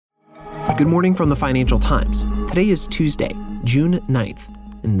Good morning from the Financial Times. Today is Tuesday, June 9th,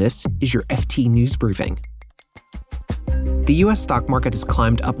 and this is your FT News Briefing. The U.S. stock market has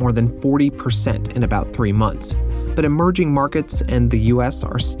climbed up more than 40% in about 3 months, but emerging markets and the U.S.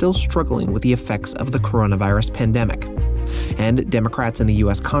 are still struggling with the effects of the coronavirus pandemic. And Democrats in the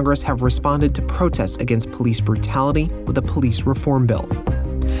U.S. Congress have responded to protests against police brutality with a police reform bill.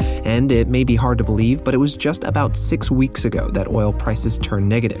 And it may be hard to believe, but it was just about 6 weeks ago that oil prices turned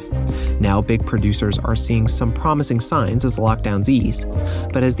negative. Now, big producers are seeing some promising signs as lockdowns ease.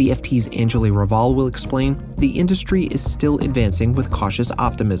 But as the FT's Anjali Raval will explain, the industry is still advancing with cautious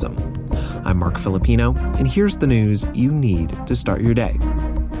optimism. I'm Mark Filipino, and here's the news you need to start your day.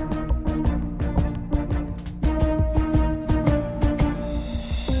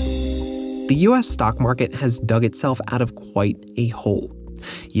 The U.S. stock market has dug itself out of quite a hole.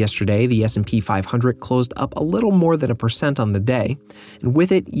 Yesterday, the S&P 500 closed up a little more than 1% on the day, and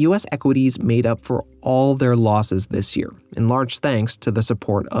with it, U.S. equities made up for all their losses this year, in large thanks to the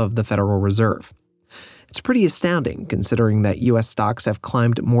support of the Federal Reserve. It's pretty astounding, considering that U.S. stocks have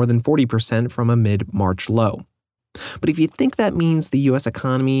climbed more than 40% from a mid-March low. But if you think that means the U.S.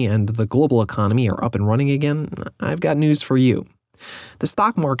 economy and the global economy are up and running again, I've got news for you. The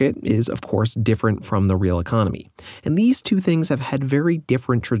stock market is, of course, different from the real economy, and these two things have had very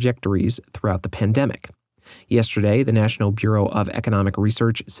different trajectories throughout the pandemic. Yesterday, the National Bureau of Economic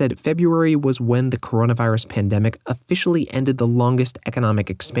Research said February was when the coronavirus pandemic officially ended the longest economic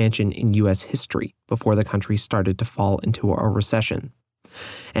expansion in U.S. history before the country started to fall into a recession.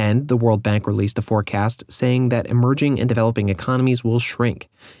 And the World Bank released a forecast saying that emerging and developing economies will shrink.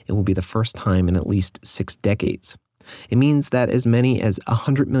 It will be the first time in at least 6 decades. It means that as many as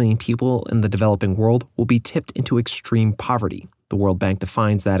 100 million people in the developing world will be tipped into extreme poverty. The World Bank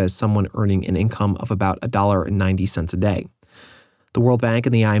defines that as someone earning an income of about $1.90 a day. The World Bank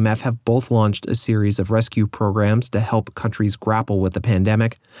and the IMF have both launched a series of rescue programs to help countries grapple with the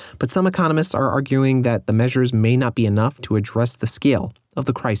pandemic, but some economists are arguing that the measures may not be enough to address the scale of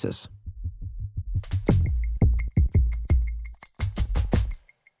the crisis.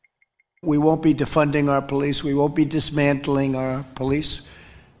 We won't be defunding our police. We won't be dismantling our police.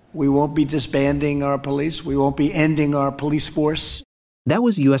 We won't be disbanding our police. We won't be ending our police force. That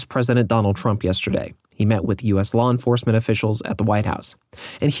was U.S. President Donald Trump yesterday. He met with U.S. law enforcement officials at the White House.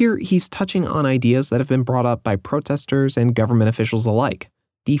 And here he's touching on ideas that have been brought up by protesters and government officials alike: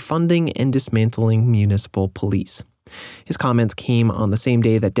 defunding and dismantling municipal police. His comments came on the same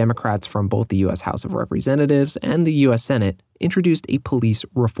day that Democrats from both the U.S. House of Representatives and the U.S. Senate introduced a police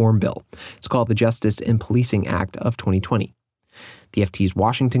reform bill. It's called the Justice in Policing Act of 2020. The FT's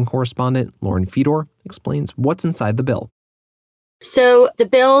Washington correspondent, Lauren Fedor, explains what's inside the bill. So the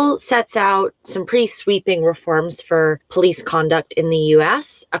bill sets out some pretty sweeping reforms for police conduct in the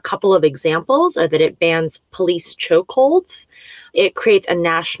U.S. A couple of examples are that it bans police chokeholds. It creates a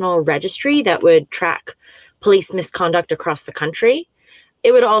national registry that would track police misconduct across the country.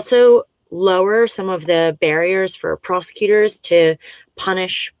 It would also lower some of the barriers for prosecutors to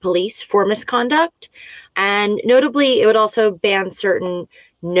punish police for misconduct. And notably, it would also ban certain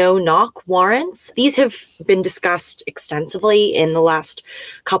no-knock warrants. These have been discussed extensively in the last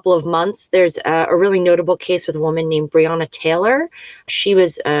couple of months. There's a really notable case with a woman named Breonna Taylor. She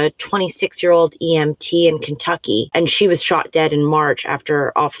was a 26-year-old EMT in Kentucky, and she was shot dead in March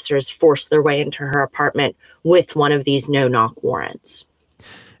after officers forced their way into her apartment with one of these no-knock warrants.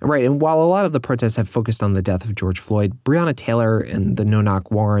 Right, and while a lot of the protests have focused on the death of George Floyd, Breonna Taylor and the no-knock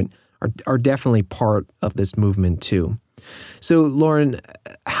warrant are definitely part of this movement too. So, Lauren,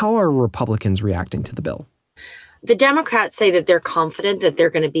 how are Republicans reacting to the bill? The Democrats say that they're confident that they're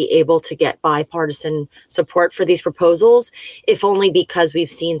going to be able to get bipartisan support for these proposals, if only because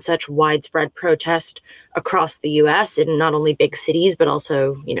we've seen such widespread protest across the U.S. in not only big cities, but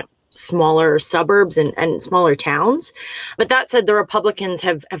also, smaller suburbs and smaller towns. But that said, the Republicans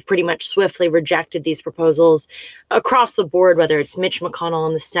have pretty much swiftly rejected these proposals across the board, whether it's Mitch McConnell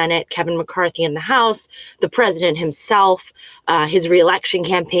in the Senate, Kevin McCarthy in the House, the president himself, his reelection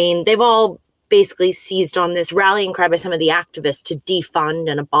campaign. They've all basically seized on this rallying cry by some of the activists to defund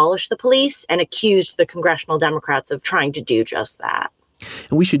and abolish the police and accused the congressional Democrats of trying to do just that.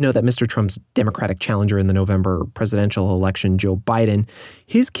 And we should know that Mr. Trump's Democratic challenger in the November presidential election, Joe Biden,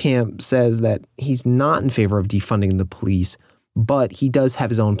 his camp says that he's not in favor of defunding the police, but he does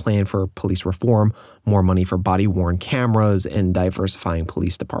have his own plan for police reform, more money for body-worn cameras, and diversifying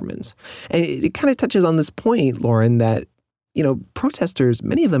police departments. And it kind of touches on this point, Lauren, that, protesters,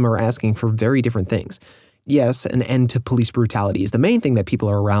 many of them are asking for very different things. Yes, an end to police brutality is the main thing that people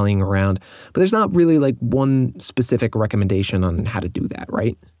are rallying around, but there's not really one specific recommendation on how to do that,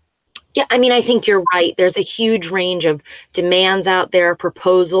 right? Yeah, I mean, I think you're right. There's a huge range of demands out there,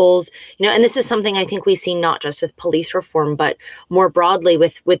 proposals, and this is something I think we see not just with police reform, but more broadly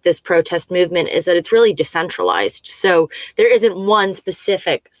with this protest movement, is that it's really decentralized. So there isn't one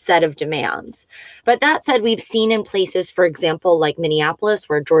specific set of demands. But that said, we've seen in places, for example, like Minneapolis,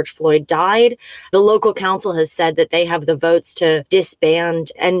 where George Floyd died, the local council has said that they have the votes to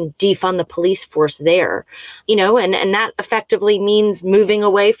disband and defund the police force there, and that effectively means moving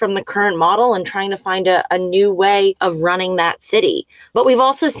away from the current model and trying to find a new way of running that city. But we've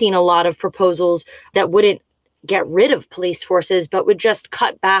also seen a lot of proposals that wouldn't get rid of police forces, but would just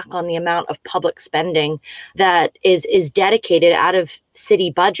cut back on the amount of public spending that is dedicated out of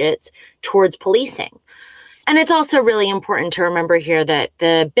city budgets towards policing. And it's also really important to remember here that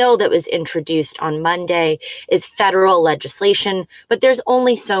the bill that was introduced on Monday is federal legislation, but there's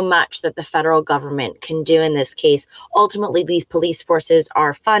only so much that the federal government can do in this case. Ultimately, these police forces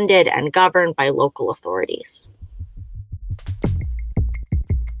are funded and governed by local authorities.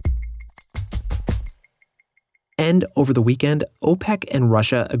 And over the weekend, OPEC and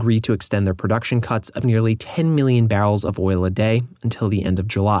Russia agreed to extend their production cuts of nearly 10 million barrels of oil a day until the end of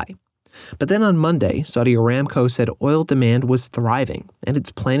July. But then on Monday, Saudi Aramco said oil demand was thriving and it's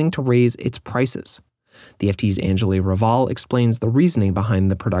planning to raise its prices. The FT's Anjali Raval explains the reasoning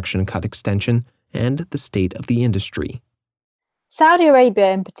behind the production cut extension and the state of the industry. Saudi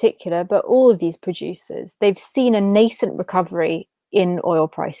Arabia in particular, but all of these producers, they've seen a nascent recovery in oil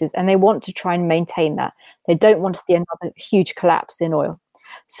prices and they want to try and maintain that. They don't want to see another huge collapse in oil.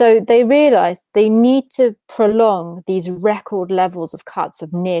 So they realized they need to prolong these record levels of cuts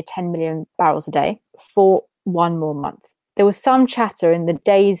of near 10 million barrels a day for one more month. There was some chatter in the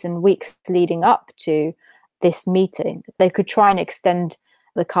days and weeks leading up to this meeting. They could try and extend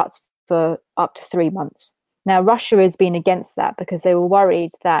the cuts for up to 3 months. Now, Russia has been against that because they were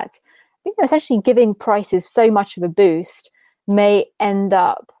worried that essentially giving prices so much of a boost may end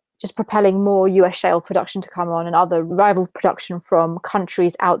up just propelling more US shale production to come on and other rival production from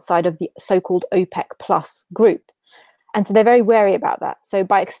countries outside of the so-called OPEC plus group. And so they're very wary about that. So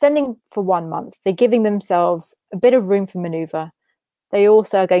by extending for 1 month, they're giving themselves a bit of room for maneuver. They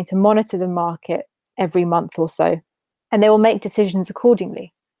also are going to monitor the market every month or so, and they will make decisions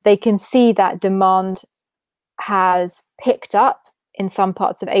accordingly. They can see that demand has picked up in some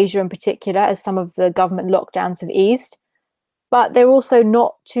parts of Asia in particular as some of the government lockdowns have eased. But they're also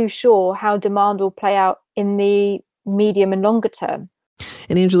not too sure how demand will play out in the medium and longer term.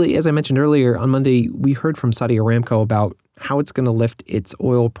 And Anjali, as I mentioned earlier, on Monday, we heard from Saudi Aramco about how it's going to lift its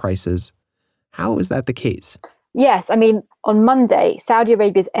oil prices. How is that the case? Yes, I mean, on Monday, Saudi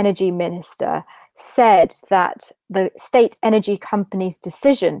Arabia's energy minister said that the state energy company's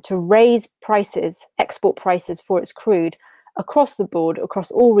decision to raise prices, export prices for its crude across the board,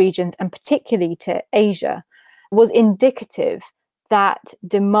 across all regions, and particularly to Asia, was indicative that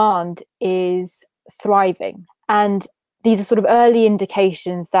demand is thriving. And these are sort of early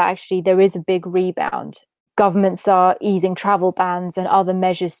indications that actually there is a big rebound. Governments are easing travel bans and other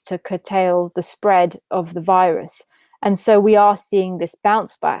measures to curtail the spread of the virus. And so we are seeing this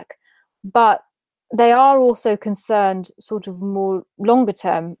bounce back. But they are also concerned sort of more longer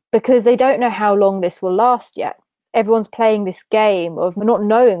term because they don't know how long this will last yet. Everyone's playing this game of not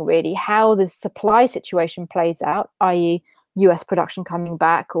knowing really how the supply situation plays out, i.e. US production coming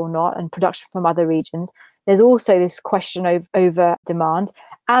back or not, and production from other regions. There's also this question over demand,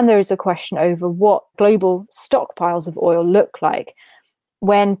 and there is a question over what global stockpiles of oil look like.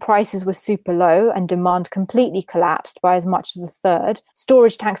 When prices were super low and demand completely collapsed by as much as a third,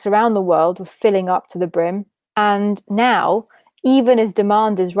 storage tanks around the world were filling up to the brim. And now, even as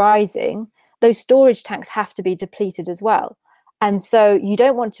demand is rising, those storage tanks have to be depleted as well. And so you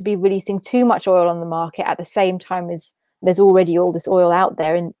don't want to be releasing too much oil on the market at the same time as there's already all this oil out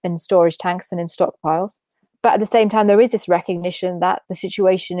there in storage tanks and in stockpiles. But at the same time, there is this recognition that the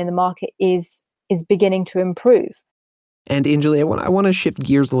situation in the market is beginning to improve. And Anjali, I want to shift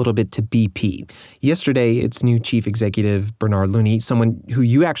gears a little bit to BP. Yesterday, its new chief executive, Bernard Looney, someone who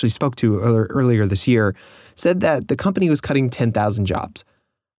you actually spoke to earlier this year, said that the company was cutting 10,000 jobs.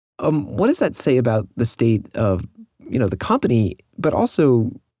 What does that say about the state of, the company, but also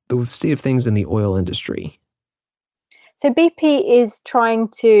the state of things in the oil industry? So BP is trying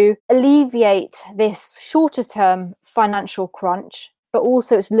to alleviate this shorter term financial crunch, but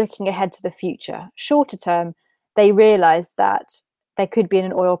also it's looking ahead to the future. Shorter term, they realize that they could be in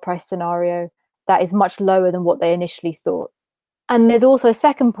an oil price scenario that is much lower than what they initially thought. And there's also a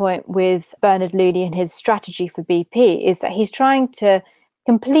second point with Bernard Looney and his strategy for BP is that he's trying to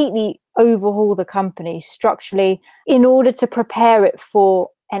completely overhaul the company structurally in order to prepare it for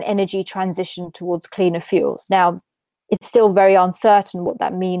an energy transition towards cleaner fuels. Now, it's still very uncertain what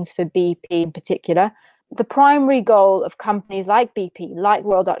that means for BP in particular. The primary goal of companies like BP, like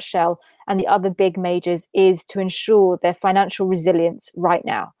Royal Dutch Shell, and the other big majors is to ensure their financial resilience right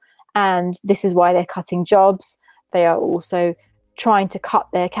now. And this is why they're cutting jobs. They are also trying to cut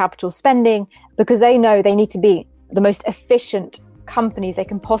their capital spending because they know they need to be the most efficient companies they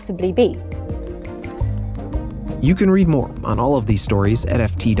can possibly be. You can read more on all of these stories at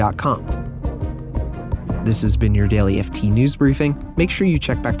FT.com. This has been your daily FT News Briefing. Make sure you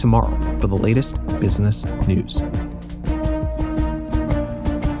check back tomorrow for the latest business news.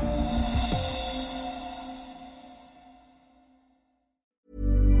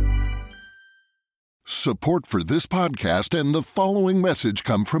 Support for this podcast and the following message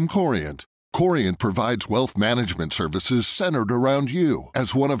come from Corient. Corient provides wealth management services centered around you.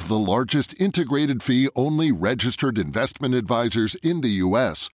 As one of the largest integrated fee-only registered investment advisors in the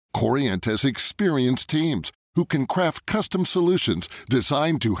U.S., Corient has experienced teams who can craft custom solutions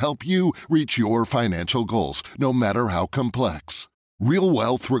designed to help you reach your financial goals, no matter how complex. Real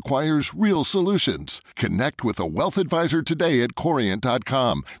wealth requires real solutions. Connect with a wealth advisor today at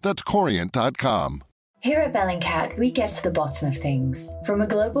Corient.com. That's Corient.com. Here at Bellingcat, we get to the bottom of things. From a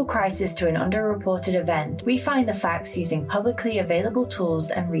global crisis to an underreported event, we find the facts using publicly available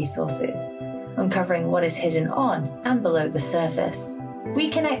tools and resources, uncovering what is hidden on and below the surface. We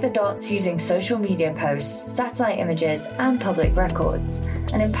connect the dots using social media posts, satellite images, and public records,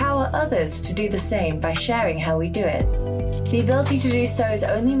 and empower others to do the same by sharing how we do it. The ability to do so is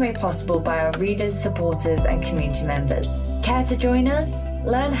only made possible by our readers, supporters, and community members. Care to join us?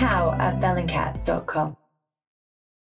 Learn how at bellingcat.com.